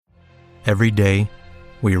Every day,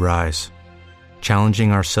 we rise,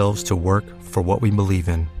 challenging ourselves to work for what we believe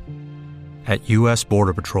in. At U.S.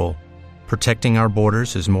 Border Patrol, protecting our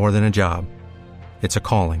borders is more than a job. It's a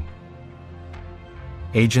calling.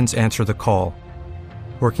 Agents answer the call,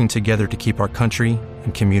 working together to keep our country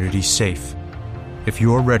and communities safe. If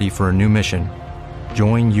you're ready for a new mission,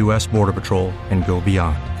 join U.S. Border Patrol and go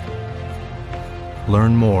beyond.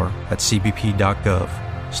 Learn more at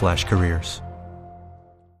cbp.gov/careers.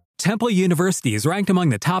 Temple University is ranked among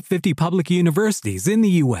the top 50 public universities in the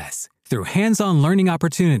U.S. Through hands-on learning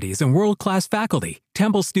opportunities and world-class faculty,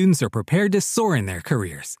 Temple students are prepared to soar in their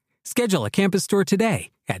careers. Schedule a campus tour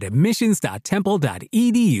today at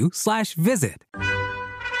admissions.temple.edu/visit.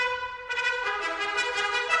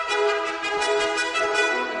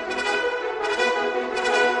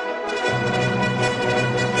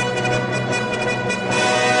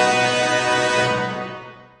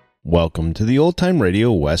 Welcome to the Old Time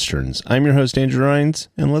Radio Westerns. I'm your host, Andrew Rhynes,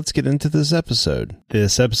 and let's get into this episode.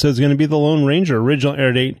 This episode is going to be The Lone Ranger. Original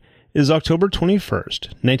air date is October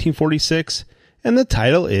 21st, 1946, and the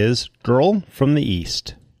title is Girl from the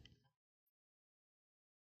East.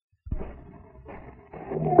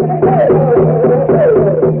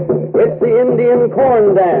 It's the Indian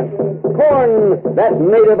corn dance. Corn, that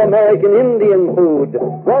Native American Indian food,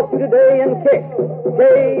 brought you today in Kix,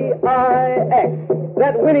 K-I-X,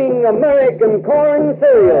 that winning American corn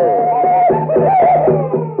cereal.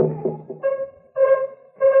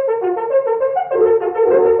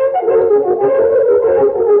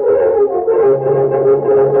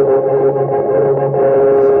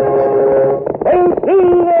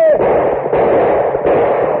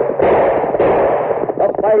 A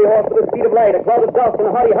fiery horse with the speed of light, a cloud of dust, and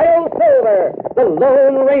a hearty "Hi-yo, Silver!" The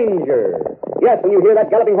Lone Ranger. Yes, when you hear that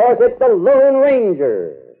galloping horse, it's the Lone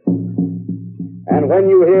Ranger. And when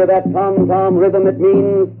you hear that tom-tom rhythm, it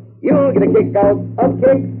means you'll get a kick out of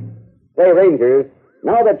Kix. Say, Rangers,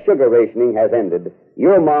 now that sugar rationing has ended,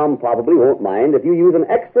 your mom probably won't mind if you use an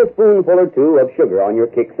extra spoonful or two of sugar on your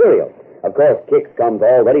Kix cereal. Of course, Kix comes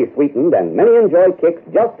already sweetened, and many enjoy Kix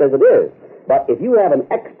just as it is. But if you have an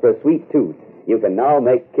extra sweet tooth, you can now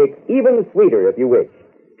make Kix even sweeter if you wish.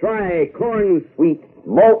 Try corn sweet,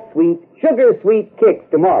 malt sweet, sugar sweet Kix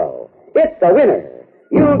tomorrow. It's a winner.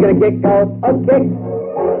 You'll get a kick out of Kix.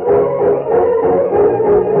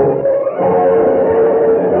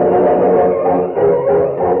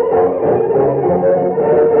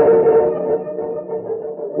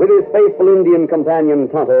 With his faithful Indian companion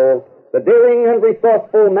Tonto, the daring and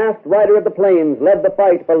resourceful masked rider of the plains led the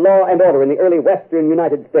fight for law and order in the early western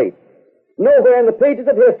United States. Nowhere in the pages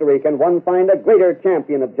of history can one find a greater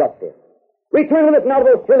champion of justice. Return with us now to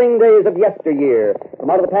those thrilling days of yesteryear. From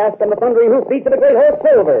out of the past come the thundering hoofbeats of the great horse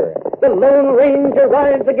Silver. The Lone Ranger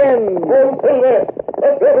rides again. Oh, Silver!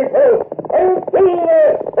 Let's go, we go! Oh,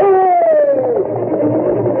 Silver!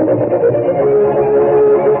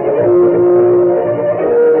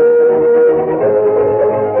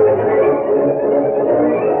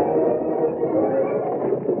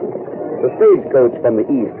 The stagecoach from the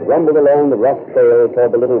east rumbled along the rough trail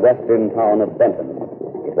toward the little western town of Benton.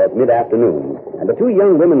 It was mid-afternoon, and the two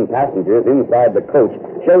young women passengers inside the coach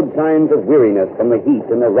showed signs of weariness from the heat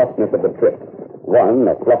and the roughness of the trip. One,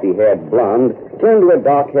 a fluffy-haired blonde, turned to her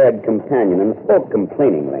dark-haired companion and spoke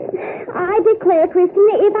complainingly. I declare,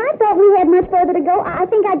 Christine, if I thought we had much further to go, I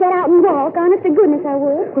think I'd get out and walk. Honest to goodness, I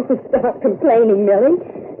would. Stop complaining, Millie.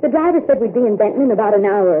 The driver said we'd be in Benton in about an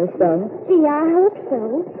hour or so. Gee, I hope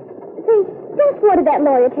so. Say, just what did that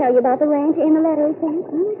lawyer tell you about the ranch in the letter he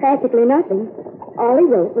sent? Practically nothing. All he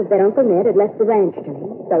wrote was that Uncle Ned had left the ranch to me,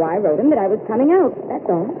 so I wrote him that I was coming out. That's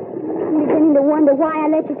all. I'm beginning to wonder why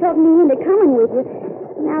I let you talk me into coming with you.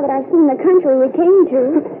 Now that I've seen the country we came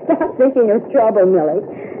to. Stop thinking of trouble, Millie.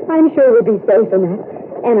 I'm sure we'll be safe enough.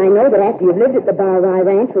 And I know that after you've lived at the Bar Rye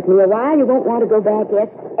Ranch with me a while, you won't want to go back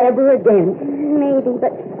yet ever again. Maybe,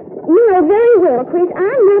 but you know very well, Chris,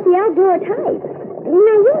 I'm not the outdoor type. You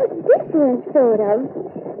know, you're different, sort of.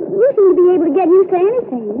 You seem to be able to get used to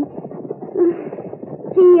anything.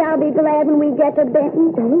 Gee, I'll be glad when we get to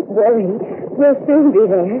Benton. Don't worry. We'll soon be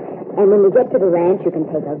there. And when we get to the ranch, you can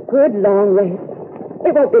take a good long rest.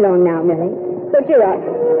 It won't be long now, Millie. So cheer up.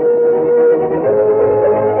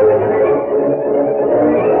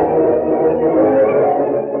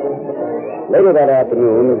 Later that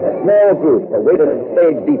afternoon, a small group awaited at the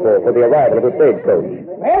stage depot for the arrival of the stagecoach.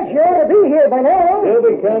 Well, she ought to be here by now. He'll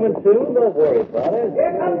be coming soon. Don't worry about it.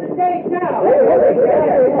 Here comes the stage now.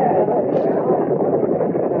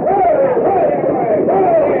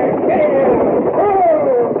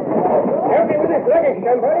 Help me with this luggage,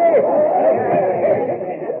 somebody.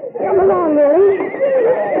 Come along, Millie.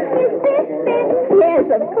 It's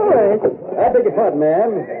of course. I beg your pardon,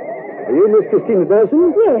 ma'am. Are you Miss Christina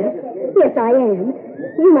Dawson? Yes, I am.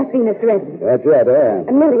 You must be Mr. Edwards. That's right, I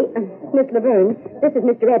am. Millie, Miss Laverne, this is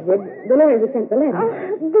Mr. Edwards, the lawyer who sent the letter.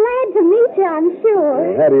 Glad to meet you, I'm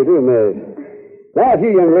sure. How do you do, miss? Now, if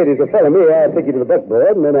you young ladies will follow me, I'll take you to the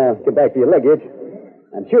buckboard, and then I'll get back to your luggage.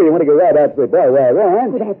 I'm sure you want to go right out to the bar where I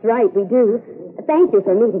want. That's right, we do. Thank you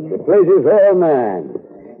for meeting us. The pleasure's all mine.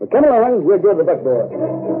 Well, come along, we'll go to the buckboard.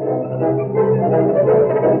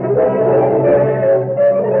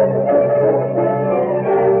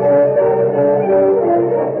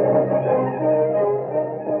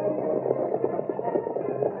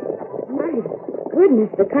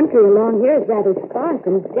 Goodness, the country along here is rather sparse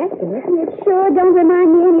and desolate. It sure don't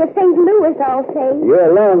remind me any of St. Louis, I'll say.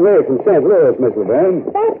 You're a long way from St. Louis, Miss Laverne.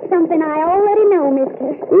 That's something I already know,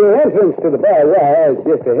 mister. The entrance to the bar wire is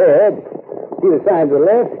just ahead. See the sign to the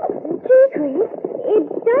left? Gee, Chris, it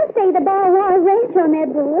does say the Bar Wire Ranch on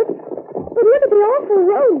that board. But look at the awful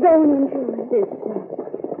road going into it.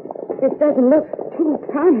 This doesn't look too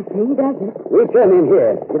promising, does it? We turn in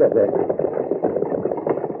here. Get up there.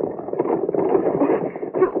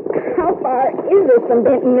 How far is this from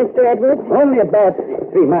Benton, Mr. Edwards? Only about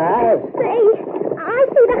 3 miles. Say, I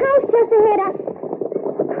see the house just ahead.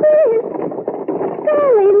 Chris,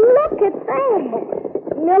 golly, look at that.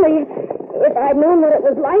 Millie, if I'd known what it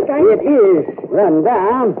was like, It is run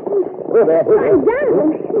down. I'm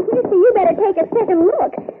down. Mister, you better take a second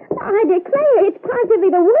look. I declare it's positively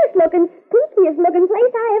the worst looking, spookiest looking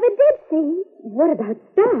place I ever did see. What about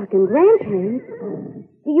stock and ranch hands?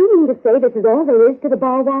 Do you mean to say this is all there is to the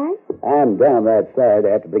bar wire? I'm downright sorry to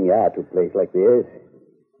have to bring you out to a place like this.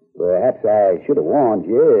 Perhaps I should have warned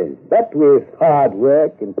you. But with hard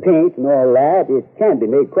work and paint and all that, it can be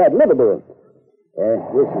made quite livable.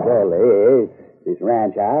 This is all there is. This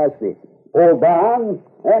ranch house, the old barn,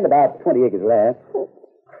 and about 20 acres left.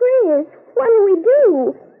 Chris, what do we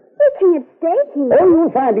do? We can't stay here. Oh,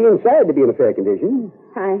 you'll find the inside to be in a fair condition.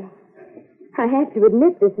 I have to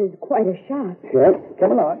admit this is quite a shock. Well,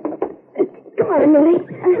 come along. Come on, Millie.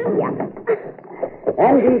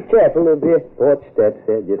 And be careful of the porch steps.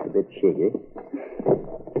 They're just a bit shaky.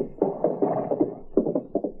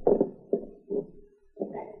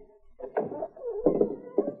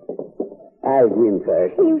 I'll go in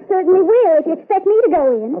first. You certainly will if you expect me to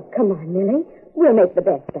go in. Oh, come on, Millie. We'll make the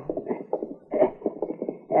best of it.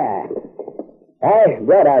 I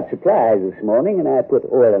brought out supplies this morning, and I put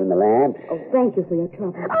oil in the lamps. Oh, thank you for your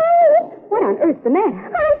trouble. Oh! What on earth's the matter?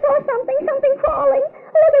 I saw something crawling.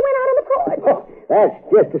 Look, it went out on the porch. Oh, that's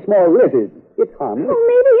just a small lizard. It's harmless. Oh,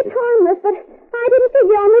 maybe it's harmless, but I didn't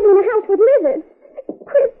figure on living in a house with lizards.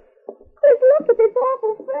 Chris, look at this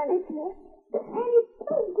awful furniture. And it's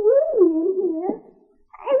so gloomy in here.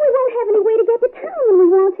 And we won't have any way to get to town when we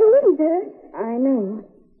want to either. I know.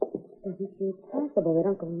 Doesn't seem possible that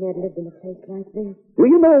Uncle Ned lived in a place like this. Do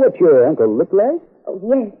you know what your uncle looked like? Oh,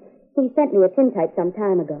 yes. He sent me a tintype some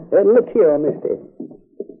time ago. Look here, mister.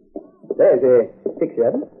 There's a picture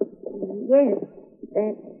of him. Yes,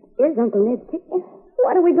 that is Uncle Ned's picture.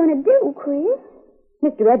 What are we going to do, Chris?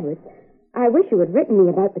 Mr. Edwards, I wish you had written me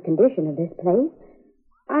about the condition of this place.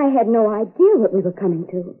 I had no idea what we were coming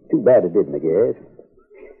to. Too bad it didn't, I guess.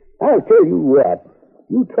 I'll tell you what.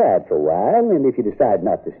 You try it for a while, and if you decide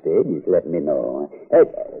not to stay, just let me know.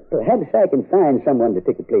 Perhaps I can find someone to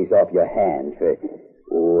take the place off your hands for,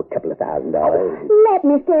 a couple of $1,000. Let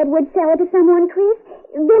Mr. Edwards sell it to someone, Chris.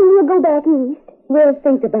 Then we'll go back east. We'll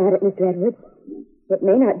think about it, Mr. Edwards. It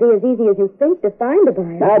may not be as easy as you think to find a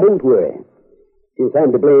buyer. Now, don't worry. Since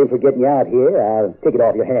I'm to blame for getting you out here, I'll take it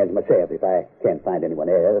off your hands myself if I can't find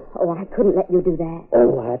anyone else. Oh, I couldn't let you do that.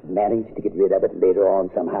 Oh, I've managed to get rid of it later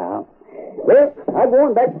on somehow. Well, I'm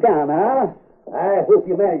going back to town now. I hope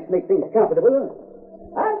you manage to make things comfortable.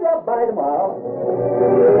 I'll drop by tomorrow.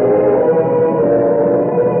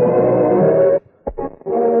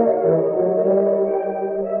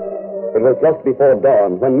 It was just before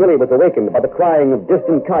dawn when Millie was awakened by the crying of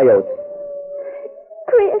distant coyotes.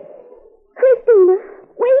 Christina,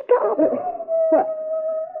 wake up. What?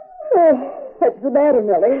 Oh, what's the matter,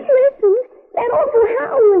 Millie? Listen, that awful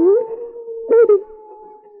howling.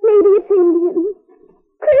 Maybe it's Indians.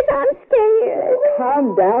 Chris, I'm scared.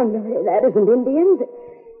 Calm down, Millie. That isn't Indians.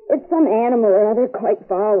 It's some animal or other quite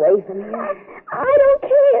far away from here. I don't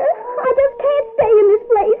care. I just can't stay in this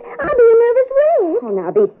place. I'll be a nervous wreck. Oh, now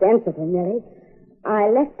be sensible, Millie. I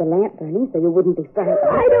left the lamp burning so you wouldn't be frightened.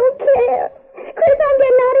 I don't care. Chris, I'm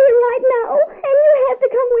getting out of here right now, and you have to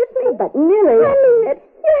come with me. But, Millie... I mean it.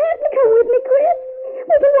 You have to come with me, Chris.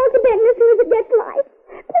 We can walk to Benton as soon as it gets light.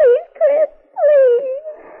 Please, Chris, please.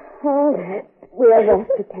 All right. We'll walk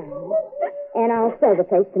to town. And I'll sell the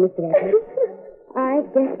place to Mr. Edwards. I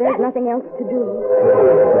guess there's nothing else to do.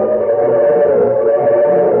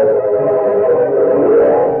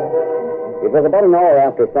 It was about an hour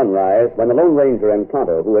after sunrise when the Lone Ranger and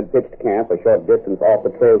Tonto, who had pitched camp a short distance off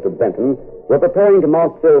the trail to Benton, were preparing to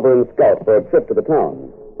mount Silver and Scout for a trip to the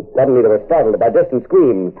town. Suddenly they were startled by distant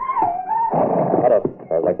screams. Tonto,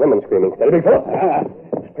 sounds like women screaming. Steady, big fella.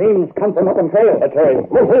 Screams come from up on trail. Let's hurry.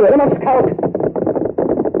 Move forward. Come on, Scout.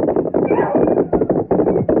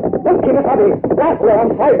 Look, Kimasabi. That's where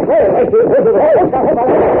on fire trail. I see it.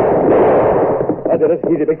 I did it.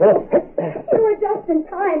 Easy, big fella. You were just in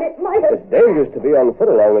time. It might have... It's dangerous to be on foot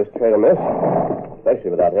along this trail, miss.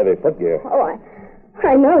 Especially without heavy footgear. Oh,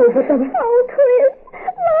 I know, but the... Oh, Chris,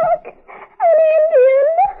 look. An Indian.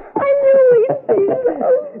 I knew we'd see them.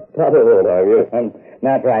 Tonto won't harm you.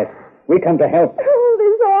 That's right. We come to help. Oh,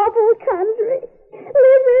 this awful country.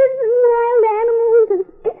 Lizards and wild animals and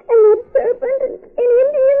that serpent and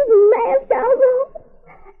Indians and masked outlaws.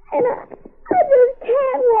 And I just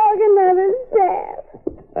can't walk another step.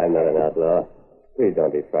 I'm not an outlaw. Please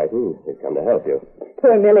don't be frightened. We've come to help you.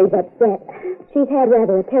 Poor Millie's upset. She's had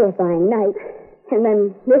rather a terrifying night. And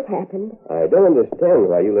then this happened. I don't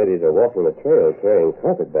understand why you ladies are walking the trail carrying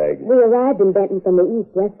carpet bags. We arrived in Benton from the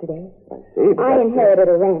east yesterday. I see, but I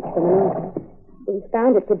inherited a ranch from an uncle. We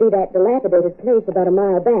found it to be that dilapidated place about a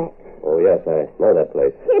mile back. Oh, yes, I know that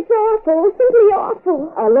place. It's awful, simply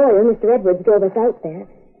awful. Our lawyer, Mr. Edwards, drove us out there.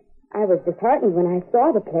 I was disheartened when I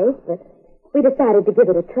saw the place, but we decided to give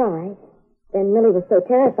it a try. Then Millie was so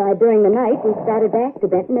terrified during the night, we started back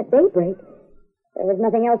to Benton at daybreak. There was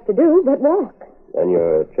nothing else to do but walk. And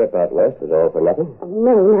your trip out west is all for nothing?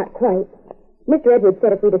 No, not quite. Mr. Edwards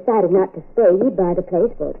said if we decided not to stay, he'd buy the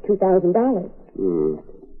place for $2,000.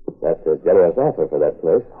 That's a generous offer for that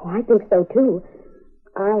place. Oh, I think so, too.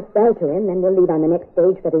 I'll sell to him, then we'll leave on the next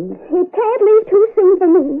stage for the east. He can't leave too soon for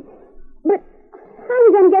me. But how are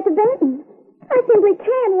we going to get to Benton? I simply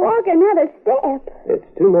can't walk another step. It's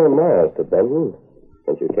 2 more miles to Benton.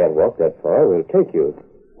 Since you can't walk that far, we'll take you.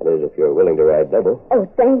 That is, if you're willing to ride double. Oh,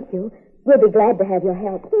 thank you. We'll be glad to have your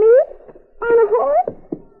help. Me? On a horse?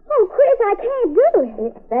 Oh, Chris, I can't do it.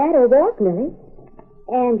 It's that or walk, Millie.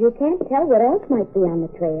 And you can't tell what else might be on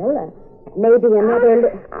the trail. Maybe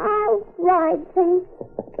another... I'll ride, thanks.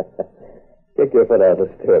 Kick your foot out of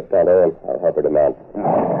the stirrup, Tonto, and I'll help her to mount.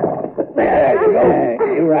 There you go.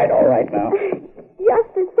 You ride all right now.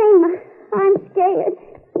 Just the same, I'm scared.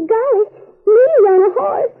 Golly, me on a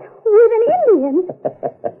horse with an Indian.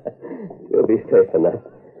 You'll be safe enough.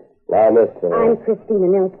 Now, Miss... I'm Christina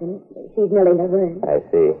Nelson. She's Millie Laverne. I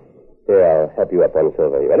see. Here, I'll help you up on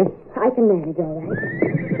Silver. You ready? I can manage all right.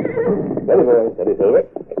 Steady, boy. Steady, Silver.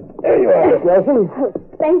 There you are, Miss Nelson. Oh,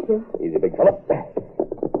 thank you. Easy, big fella.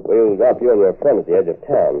 We'll drop you and your friend at the edge of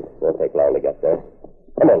town. Won't take long to get there.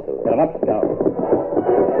 Come on, Silver. Get him up, Scout.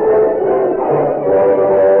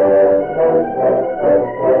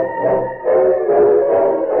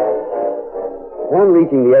 Upon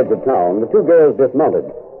reaching the edge of town, the two girls dismounted,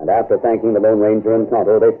 and after thanking the Lone Ranger and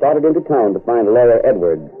Tonto, they started into town to find Lawyer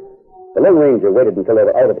Edwards. The Lone Ranger waited until they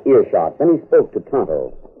were out of earshot. Then he spoke to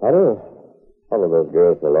Tonto. Tonto, follow those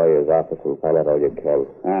girls to the lawyer's office and find out all you can.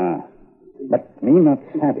 But me not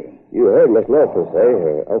savvy. You heard Miss Nelson say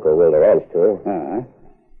her uncle willed a ranch to her.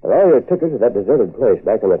 The lawyer took her to that deserted place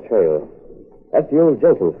back on the trail. That's the old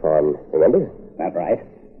Jenkins farm, remember? That right?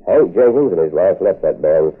 Hank Jenkins and his wife left that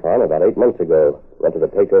barren farm about 8 months ago. Went to the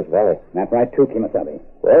Pecos Valley. That right, too, Kimasabi.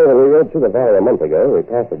 Well, when we rode through the valley a month ago, we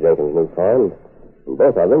passed the Jenkins new farm. And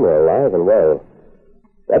both of them were alive and well.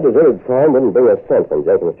 That deserted farm didn't bring a cent when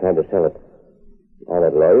Jenkins tried to sell it. Now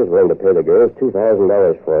that lawyer's willing to pay the girls $2,000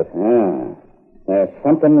 for it. There's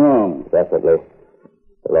something wrong. Definitely.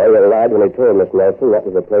 The lawyer lied when he told Miss Nelson that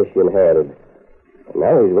was the place she inherited. And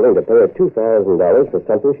now he's willing to pay her $2,000 for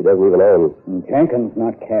something she doesn't even own. Jenkins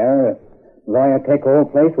not care. Lawyer take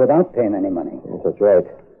old place without paying any money. Yes, that's right.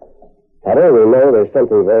 However, we know there's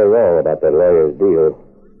something very wrong about that lawyer's deal.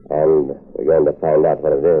 And we're going to find out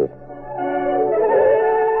what it is.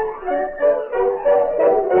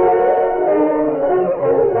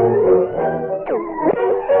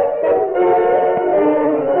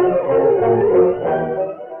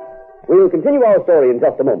 We'll continue our story in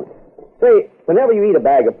just a moment. Say, whenever you eat a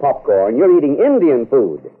bag of popcorn, you're eating Indian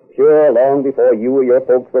food. Sure, long before you or your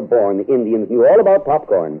folks were born, the Indians knew all about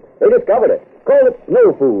popcorn. They discovered it, called it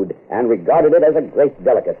snow food, and regarded it as a great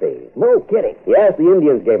delicacy. No kidding. Yes, the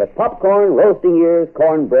Indians gave us popcorn, roasting ears,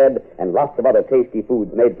 cornbread, and lots of other tasty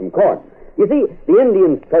foods made from corn. You see, the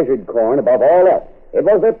Indians treasured corn above all else. It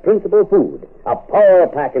was their principal food, a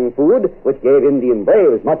power-packing food which gave Indian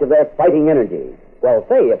braves much of their fighting energy. Well,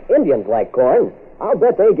 say, if Indians like corn, I'll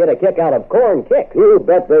bet they'd get a kick out of corn kicks. You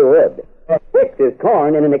bet they would. Kicks is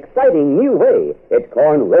corn in an exciting new way. It's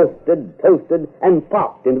corn roasted, toasted, and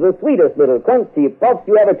popped into the sweetest little crunchy puffs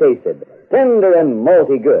you ever tasted. Tender and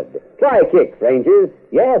malty good. Try Kicks, Rangers.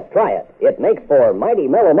 Yes, try it. It makes for mighty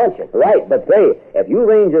mellow munching. Right, but say, if you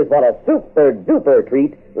Rangers want a super-duper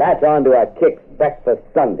treat, latch on to a Kicks Breakfast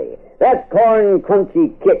Sundae. That's corn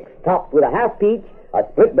crunchy Kicks topped with a half peach, a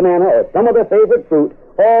split banana, or some other favorite fruit,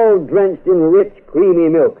 all drenched in rich, creamy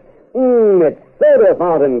milk. It's soda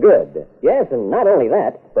fountain good. Yes, and not only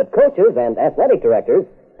that, but coaches and athletic directors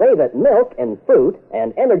say that milk and fruit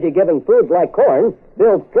and energy-giving foods like corn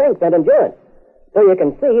build strength and endurance. So you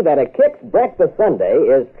can see that a Kicks Breakfast Sundae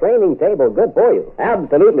is training table good for you.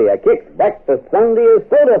 Absolutely, a Kicks Breakfast Sundae is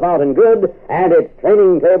soda fountain good, and it's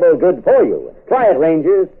training table good for you. Try it,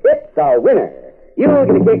 Rangers. It's a winner. You'll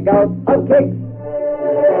get a kick out of Kicks.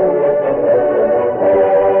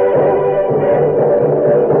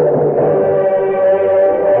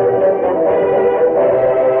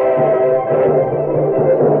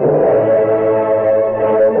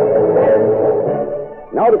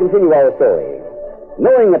 Now to continue our story.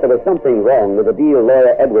 Knowing that there was something wrong with the deal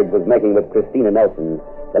Lawyer Edwards was making with Christina Nelson,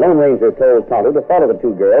 the Lone Ranger told Tonto to follow the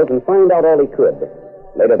two girls and find out all he could.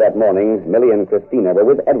 Later that morning, Millie and Christina were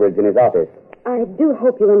with Edwards in his office. I do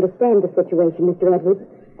hope you understand the situation, Mr. Edwards.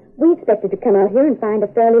 We expected to come out here and find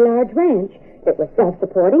a fairly large ranch that was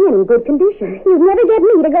self-supporting and in good condition. You'd never get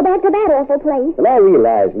me to go back to that awful place. Well, I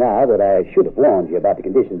realize now that I should have warned you about the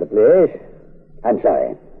condition of the place. I'm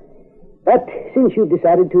sorry. But since you've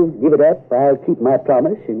decided to give it up, I'll keep my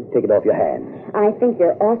promise and take it off your hands. I think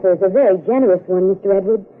your offer is a very generous one, Mr.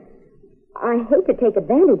 Edwards. I hate to take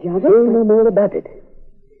advantage of it. Say no more about it.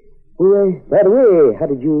 Well, by the way, how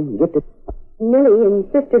did you get to... Millie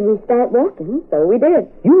insisted we start walking, so we did.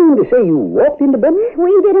 You mean to say you walked into Benton?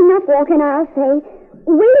 We did enough walking, I'll say.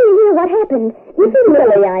 Wait till you hear what happened. You see,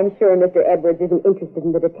 Millie, I'm sure Mr. Edwards isn't interested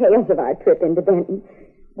in the details of our trip into Benton.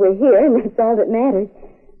 We're here, and that's all that matters.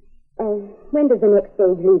 When does the next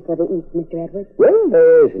stage leave for the east, Mr. Edwards? Well,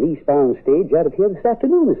 there's an eastbound stage out of here this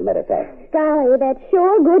afternoon, as a matter of fact. Golly, that's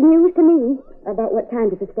sure good news to me. About what time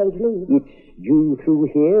does the stage leave? It's due through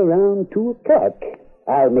here around 2 o'clock.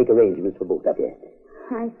 I'll make arrangements for both of you.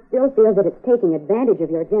 I still feel that it's taking advantage of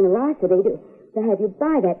your generosity to have you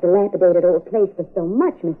buy that dilapidated old place for so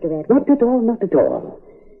much, Mr. Edwards. Not at all, not at all.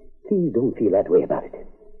 Please don't feel that way about it.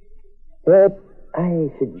 But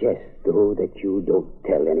I suggest, though, that you don't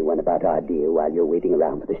tell anyone about our deal while you're waiting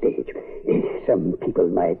around for the stage. Some people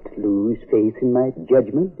might lose faith in my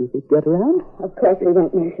judgment if it got around. Of course we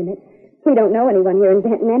won't mention it. We don't know anyone here in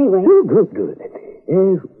Benton anyway. Oh, good.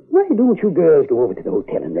 Why don't you girls go over to the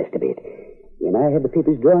hotel and rest a bit? When I have the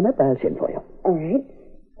papers drawn up, I'll send for you. All right.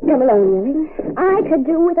 Come along, Millie. I could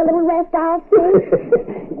do with a little rest, I'll say.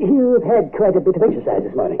 You've had quite a bit of exercise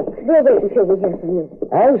this morning. We'll wait until we hear from you.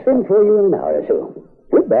 I'll send for you in an hour or so.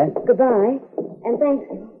 Goodbye. Goodbye, and thank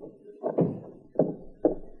you.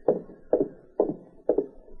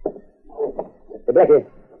 Hey, Blackie,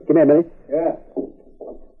 come here, Millie. Yeah.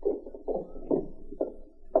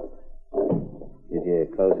 Did you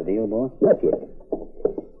close the deal, boy? Not yet.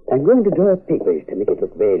 I'm going to draw up papers to make it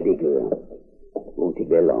look very legal. Won't take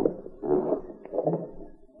very long.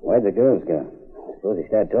 Where'd the girls go? Suppose they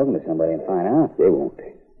start talking to somebody and find out. They won't.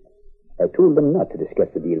 I told them not to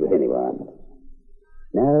discuss the deal with anyone.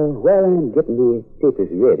 Now, while I'm getting the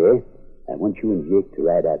papers ready, I want you and Jake to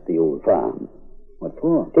ride out the old farm. What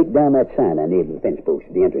for? Take down that sign I nailed in the fence post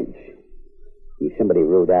at the entrance. If somebody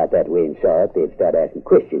rode out that way and saw it, they'd start asking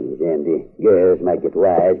questions, and the girls might get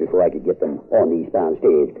wise before I could get them on the eastbound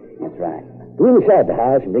stage. That's right. Go inside the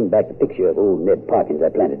house and bring back the picture of old Ned Parkins I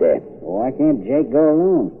planted there. Why can't Jake go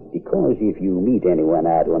alone? Because if you meet anyone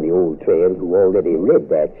out on the old trail who already read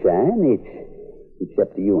that sign, it's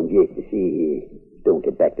up to you and Jake to see he don't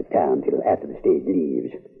get back to town till after the stage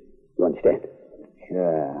leaves. You understand?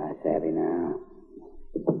 Sure, I savvy now.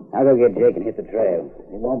 I'll go get Jake and hit the trail.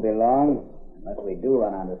 It won't be long, unless we do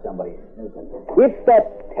run onto somebody snooping. If that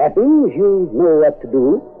happens, you know what to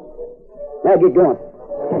do. Now get going.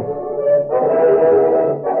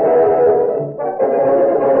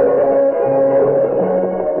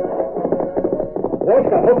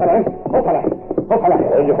 Hopala.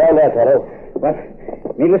 Where did you find that, fellow? Well,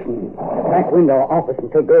 me listen. Back window office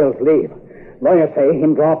until girls leave. Lawyer say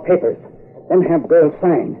him draw papers. Then have girls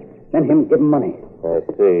sign. Then him give 'em money. I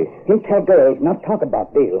see. Him tell girls not talk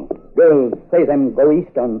about deal. Girls say them go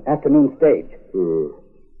east on afternoon stage. The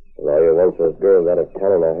lawyer wants those girls out of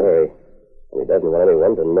town in a hurry. And he doesn't want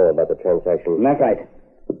anyone to know about the transaction. That's right.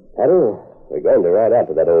 Tonto, We're going to ride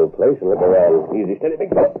out to that old place and look around. Easy, steady,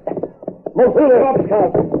 big fella. Move through there.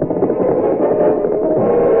 Scout.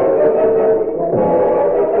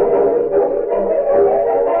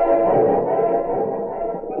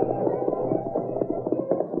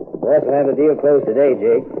 Boss will have the deal closed today,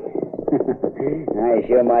 Jake. You're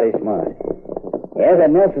sure mighty smart. Yes,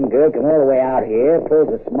 that Nelson girl come all the way out here,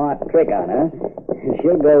 pulls a smart trick on her.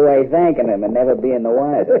 She'll go away thanking him and never being the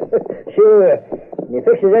wiser. Sure. And he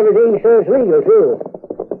fixes everything so it's legal, too.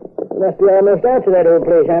 We must be almost out to that old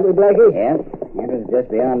place, aren't we, Blackie? Yeah. Entrance just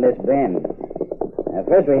beyond this bend.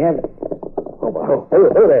 First we have... Oh,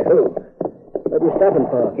 there. What are you stopping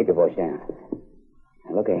for? Keep your voice down.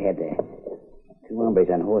 Now look ahead there. Two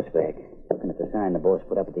hombres on horseback, looking at the sign the boss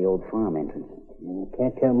put up at the old farm entrance.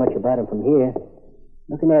 Can't tell much about him from here.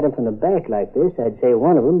 Looking at him from the back like this, I'd say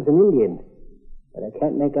one of them's an Indian. But I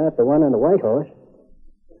can't make out the one on the white horse.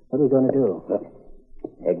 What are we going to do? Look,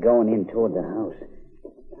 they're going in toward the house.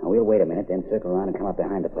 Now, we'll wait a minute, then circle around and come up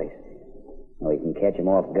behind the place. We can catch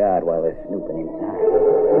them off guard while they're snooping inside.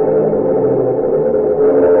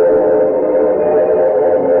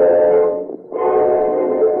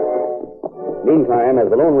 Meantime, as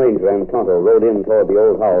the Lone Ranger and Tonto rode in toward the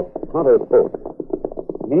old house, Tonto spoke.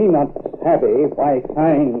 Me not happy, why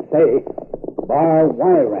sign say Bar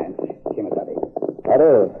Wire Ranch, Kimasabi.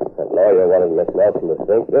 Tonto, that lawyer wanted Miss Nelson to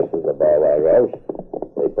think this is the Bar Wire Ranch.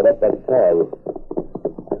 They put up that sign.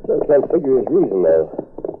 Still can't figure his reason, though.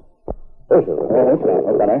 This is the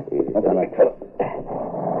Hold on, eh?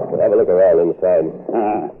 We'll have a look around inside.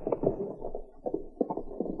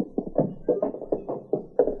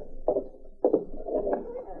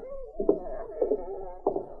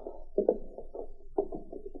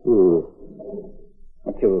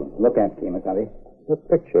 What you look at, Kimasabi? The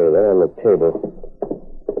picture there on the table.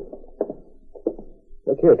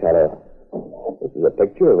 Look here, Tonto. This is a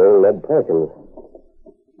picture of old Ned Parkins.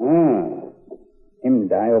 Him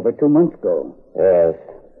die over 2 months ago. Yes.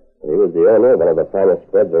 He was the owner of one of the finest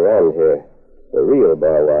spreads around here. The real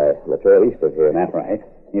Bar Wire, in the trail east of here. That's right.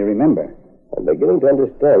 You remember. I'm beginning to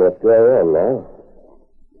understand what's going on now.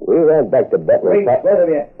 We'll ride back to Benton. Wait, both of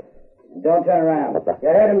you. Don't turn around.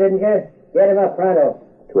 You heard him, didn't you? Get him up, pronto.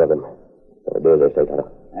 2 of them. I'll do as I say, Tonto.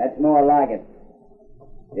 That's more like it.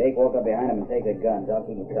 Jake, walk up behind him and take the guns. I'll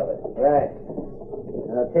keep them covered. Right.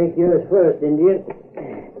 I'll take yours first, Indian.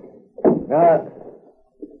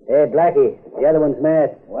 Hey, Blackie, the other one's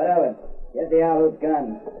masked. What of it? Get the outlaws'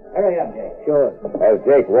 guns. Hurry up, Jake. Sure. As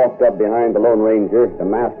Jake walked up behind the Lone Ranger, the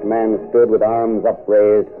masked man stood with arms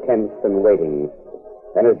upraised, tense and waiting.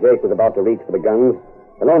 Then as Jake was about to reach for the guns,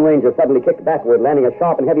 the Lone Ranger suddenly kicked backward, landing a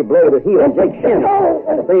sharp and heavy blow with his heel on Jake's shin.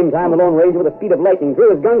 At the same time, the Lone Ranger, with the speed of lightning,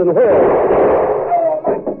 drew his guns and whirled.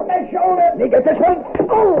 He gets this one.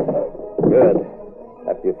 Good.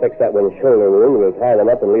 After you fix that one's shoulder wound, we'll tie them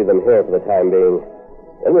up and leave them here for the time being.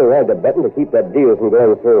 Then we'll ride to Benton to keep that deal from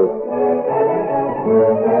going through.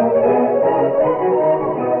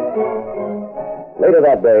 Later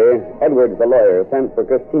that day, Edwards, the lawyer, sent for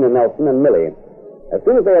Christina Nelson and Millie. As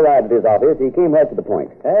soon as they arrived at his office, he came right to the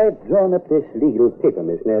point. I've drawn up this legal paper,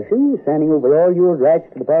 Miss Nelson, signing over all your rights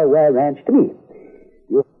to the Bar Wire Ranch to me.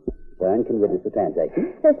 Your son can witness the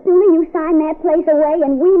transaction. The sooner you sign that place away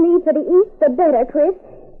and we leave for the east, the better, Chris.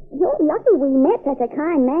 You're lucky we met such a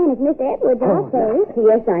kind man as Mr. Edwards, I'll say.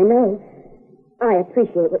 Yes, I know. I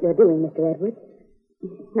appreciate what you're doing, Mr. Edwards.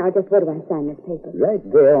 Now, just where do I sign this paper? Right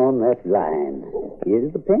there on that line.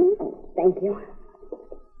 Here's the pen. Thank you.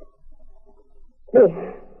 Here,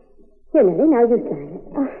 Millie, now you sign it.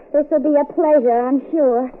 Oh, this will be a pleasure, I'm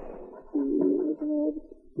sure.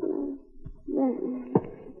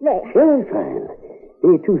 There. Well, fine.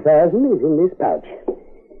 The 2,000 is in this pouch.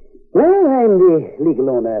 Well, I'm the legal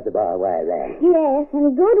owner of the Bar Wire Ranch. Yes,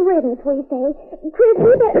 and good riddance, we say. Chris,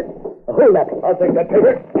 we better... Hold up. I'll take that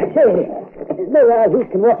paper. Say, no who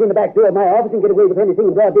can walk in the back door of my office and get away with anything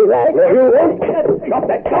in broad daylight. No, you won't. Drop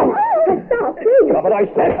that gun. Oh, stop, please. Drop it, I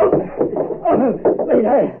said. Wait,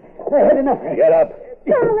 I had enough. Get up.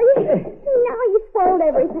 Charlie, now you've spoiled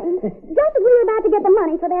everything. Just as we were about to get the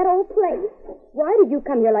money for that old place. Why did you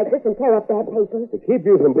come here like this and tear up that paper? To keep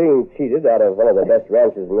you from being cheated out of one of the best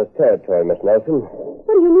ranches in this territory, Miss Nelson. What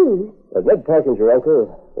do you mean? Was Ned Parkins your uncle?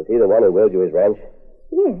 Was he the one who willed you his ranch?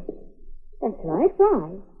 Yes, that's right.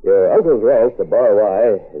 Why? Your uncle's ranch, the Bar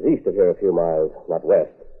Wire, is east of here a few miles, not west.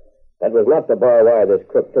 That was not the Bar Wire this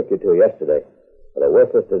crook took you to yesterday. But a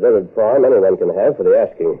worthless, deserted farm anyone can have for the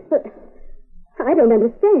asking. But I don't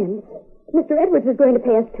understand. Mr. Edwards is going to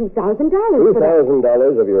pay us $2,000 for that.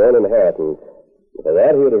 $2,000 of your own inheritance. For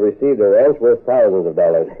that, he would have received a ranch worth thousands of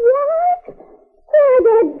dollars. What? Oh,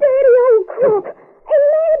 that dirty old crook. And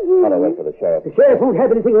Ned I'll wait for the sheriff. The sheriff won't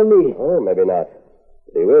have anything on me. Oh, maybe not.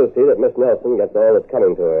 But he will see that Miss Nelson gets all that's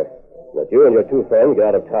coming to her. That you and your two friends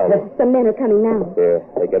get out of town. Some men are coming now. Here,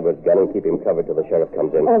 take Edward's gun and keep him covered till the sheriff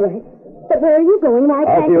comes in. All right. But where are you going? Why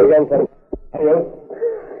I'll can't see you again, son. Adios.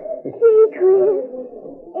 Gee, Chris,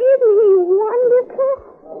 isn't he wonderful?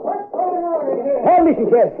 Hey,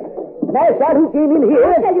 Mrs. Sheriff. That's not who came in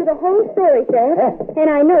here. I'll tell you the whole story, Sheriff.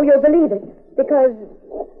 And I know you'll believe it. Because,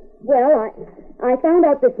 well, I found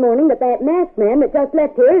out this morning that masked man that just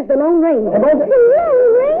left here is the Lone Ranger. The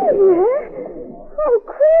Lone Ranger? Oh,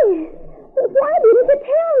 Chris, why didn't you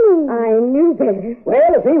tell me? I knew better.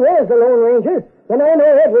 Well, if he was the Lone Ranger, then I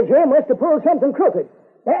know Edwards here must have pulled something crooked.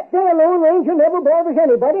 That there Lone Ranger never bothers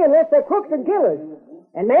anybody unless they're crooks and killers.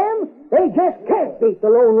 And, ma'am, they just can't beat the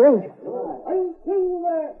Lone Ranger.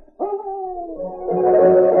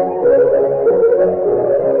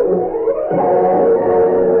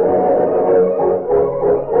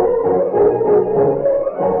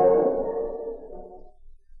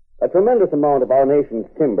 A tremendous amount of our nation's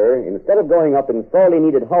timber, instead of going up in sorely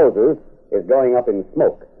needed houses, is going up in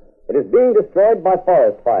smoke. It is being destroyed by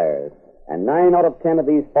forest fires, and 9 out of 10 of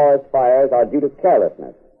these forest fires are due to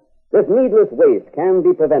carelessness. This needless waste can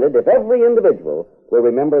be prevented if every individual will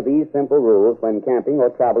remember these simple rules when camping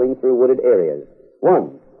or traveling through wooded areas.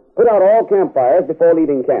 1. Put out all campfires before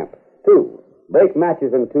leaving camp. 2. Break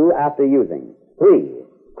matches in 2 after using. 3.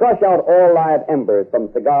 Crush out all live embers from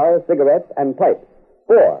cigars, cigarettes, and pipes.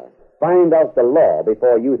 4. Find out the law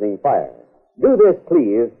before using fire. Do this,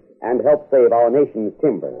 please, and help save our nation's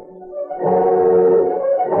timber.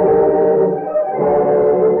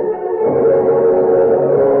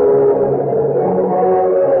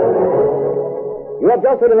 You have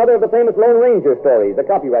just heard another of the famous Lone Ranger stories, a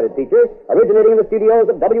copyrighted feature, originating in the studios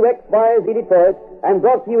of WXYZ Detroit, and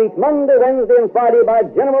brought to you each Monday, Wednesday, and Friday by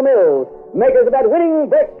General Mills, makers of that winning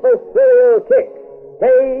breakfast cereal Kix.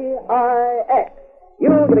 K-I-X.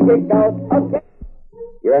 You'll get a kick out of Kix.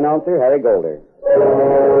 Your announcer, Harry Golder.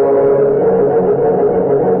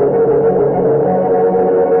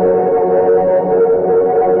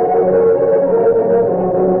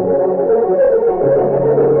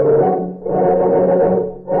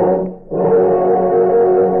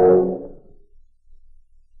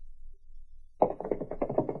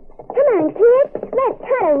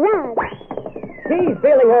 She's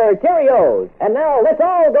feeling her Cheerios. And now let's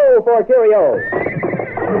all go for Cheerios.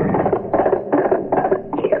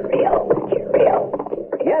 Cheerios.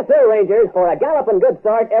 Yes, sir, Rangers. For a galloping good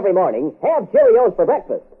start every morning, have Cheerios for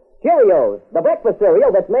breakfast. Cheerios, the breakfast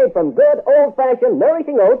cereal that's made from good, old-fashioned,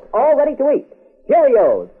 nourishing oats, all ready to eat.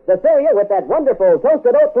 Cheerios, the cereal with that wonderful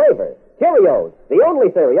toasted oat flavor. Cheerios, the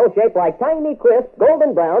only cereal shaped like tiny, crisp,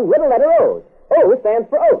 golden brown little letter O's. O stands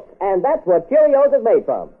for oats, and that's what Cheerios is made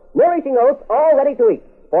from. Nourishing oats, all ready to eat.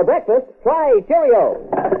 For breakfast, try Cheerios.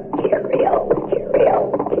 Cheerios,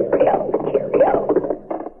 Cheerios, Cheerios, Cheerios.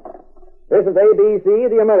 This is ABC,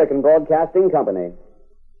 the American Broadcasting Company.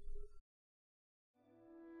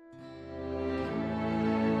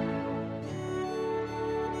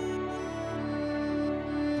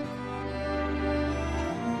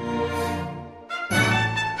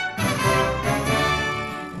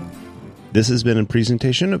 This has been a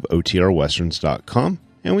presentation of OTRWesterns.com,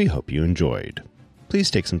 and we hope you enjoyed. Please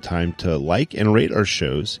take some time to like and rate our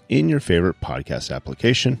shows in your favorite podcast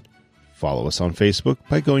application. Follow us on Facebook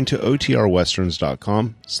by going to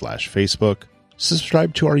OTRWesterns.com/Facebook.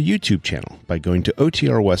 Subscribe to our YouTube channel by going to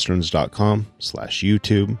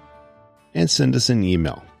OTRWesterns.com/YouTube. And send us an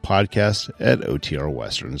email,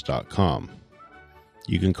 podcast@OTRWesterns.com.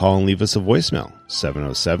 You can call and leave us a voicemail,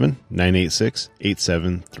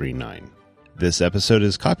 707-986-8739. This episode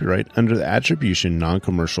is copyright under the Attribution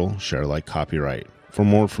Non-Commercial Share-alike copyright. For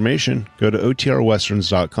more information, go to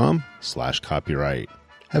OTRWesterns.com/copyright.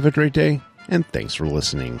 Have a great day, and thanks for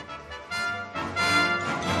listening.